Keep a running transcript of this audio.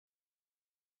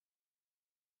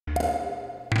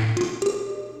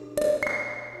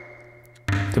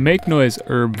The make noise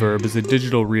Erbe-Verb is a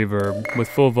digital reverb with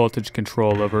full voltage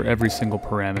control over every single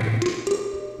parameter.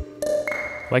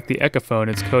 Like the Echophon,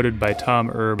 it's coded by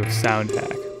Tom Erbe of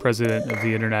Soundhack, president of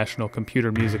the International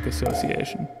Computer Music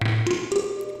Association.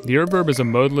 The Erbe-Verb is a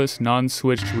modeless,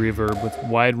 non-switched reverb with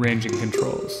wide-ranging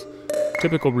controls.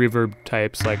 Typical reverb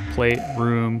types like plate,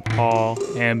 room, hall,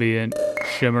 ambient,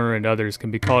 shimmer, and others can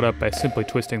be called up by simply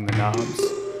twisting the knobs.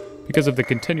 Because of the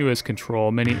continuous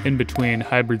control, many in-between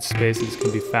hybrid spaces can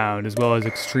be found, as well as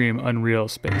extreme unreal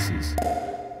spaces.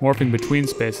 Morphing between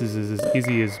spaces is as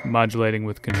easy as modulating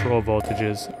with control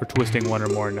voltages or twisting one or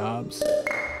more knobs.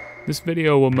 This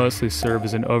video will mostly serve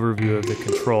as an overview of the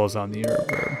controls on the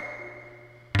Erbe-Verb.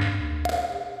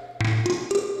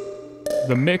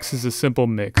 The mix is a simple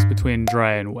mix between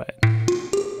dry and wet.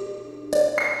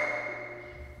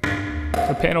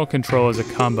 The panel control is a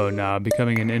combo knob,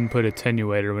 becoming an input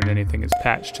attenuator when anything is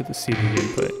patched to the CV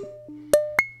input.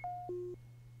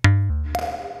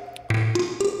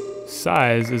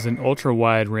 Size is an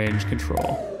ultra-wide range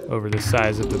control over the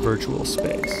size of the virtual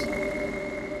space.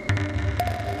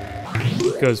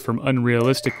 It goes from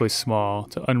unrealistically small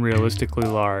to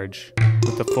unrealistically large,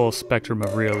 with the full spectrum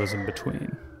of realism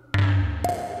between.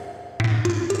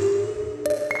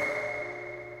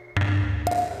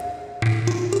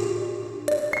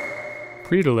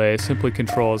 Pre-delay simply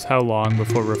controls how long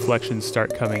before reflections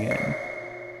start coming in.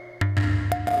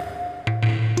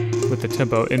 With the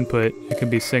tempo input, it can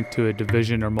be synced to a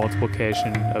division or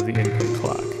multiplication of the input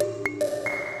clock.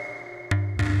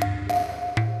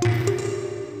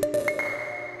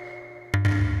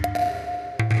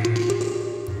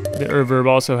 The Erbe-Verb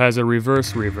also has a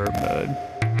reverse reverb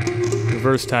mode.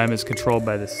 Reverse time is controlled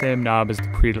by the same knob as the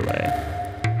pre-delay.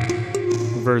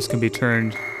 Reverse can be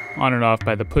turned on and off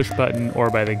by the push button or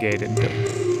by the gate input.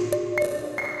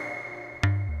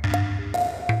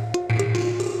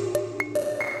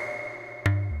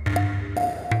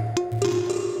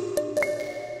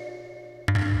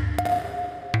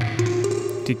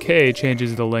 Decay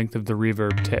changes the length of the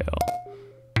reverb tail,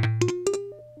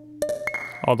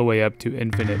 all the way up to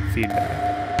infinite feedback.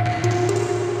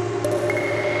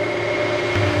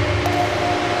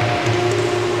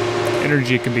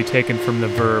 Energy can be taken from the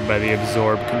verb by the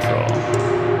absorb control.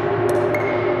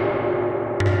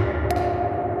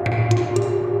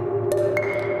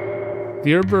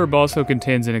 The Erbe-Verb also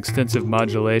contains an extensive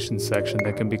modulation section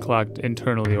that can be clocked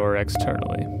internally or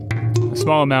externally. A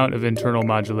small amount of internal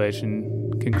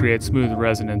modulation can create smooth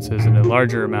resonances, and a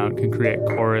larger amount can create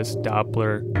chorus,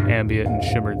 Doppler, ambient, and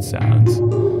shimmered sounds.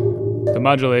 The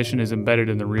modulation is embedded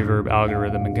in the reverb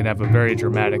algorithm and can have a very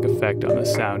dramatic effect on the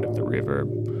sound of the reverb.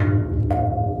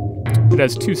 It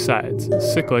has two sides,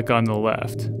 cyclic on the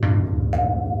left,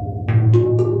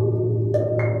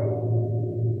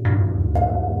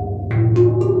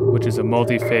 which is a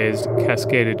multi-phased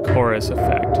cascaded chorus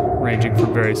effect, ranging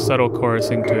from very subtle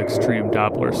chorusing to extreme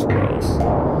Doppler swirls.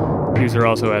 The user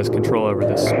also has control over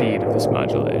the speed of this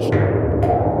modulation.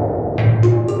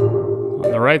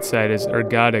 On the right side is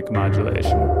ergodic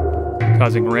modulation,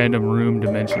 causing random room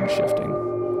dimension shifting.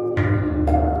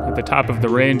 At the top of the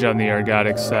range on the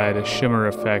ergodic side, a shimmer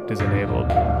effect is enabled.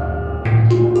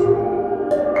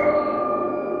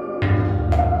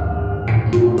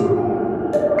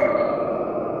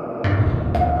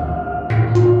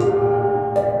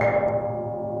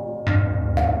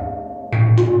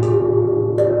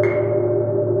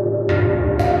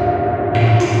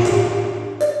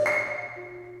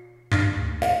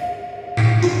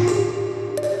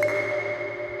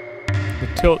 The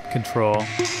tilt control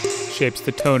shapes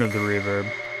the tone of the reverb,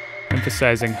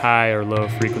 emphasizing high or low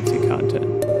frequency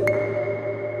content.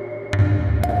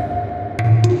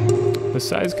 The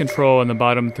size control and the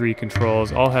bottom three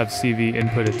controls all have CV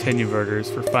input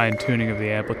attenuverters for fine-tuning of the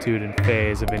amplitude and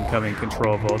phase of incoming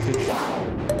control voltage.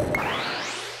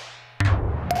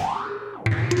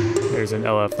 There's an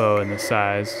LFO in the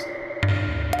size.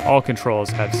 All controls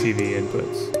have CV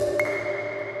inputs.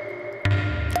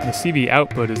 The CV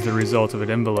output is the result of an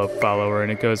envelope follower,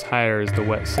 and it goes higher as the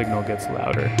wet signal gets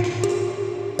louder.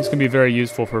 This can be very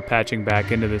useful for patching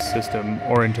back into the system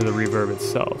or into the reverb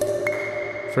itself.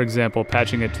 For example,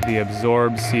 patching it to the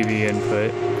absorbed CV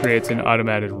input creates an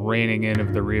automated reining in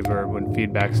of the reverb when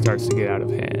feedback starts to get out of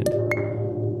hand.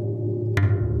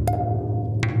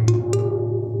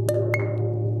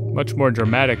 Much more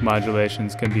dramatic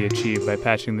modulations can be achieved by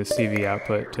patching the CV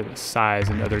output to the size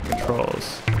and other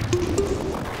controls.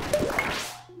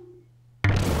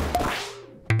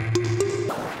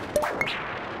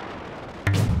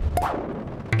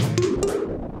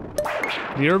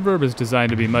 The Erbe-Verb is designed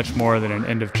to be much more than an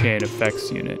end-of-chain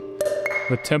effects unit.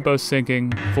 With tempo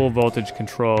syncing, full voltage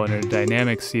control, and a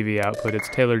dynamic CV output, it's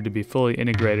tailored to be fully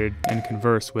integrated and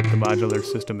converse with the modular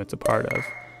system it's a part of.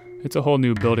 It's a whole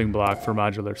new building block for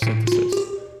modular synthesis.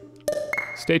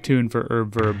 Stay tuned for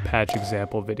Erbe-Verb patch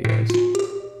example videos.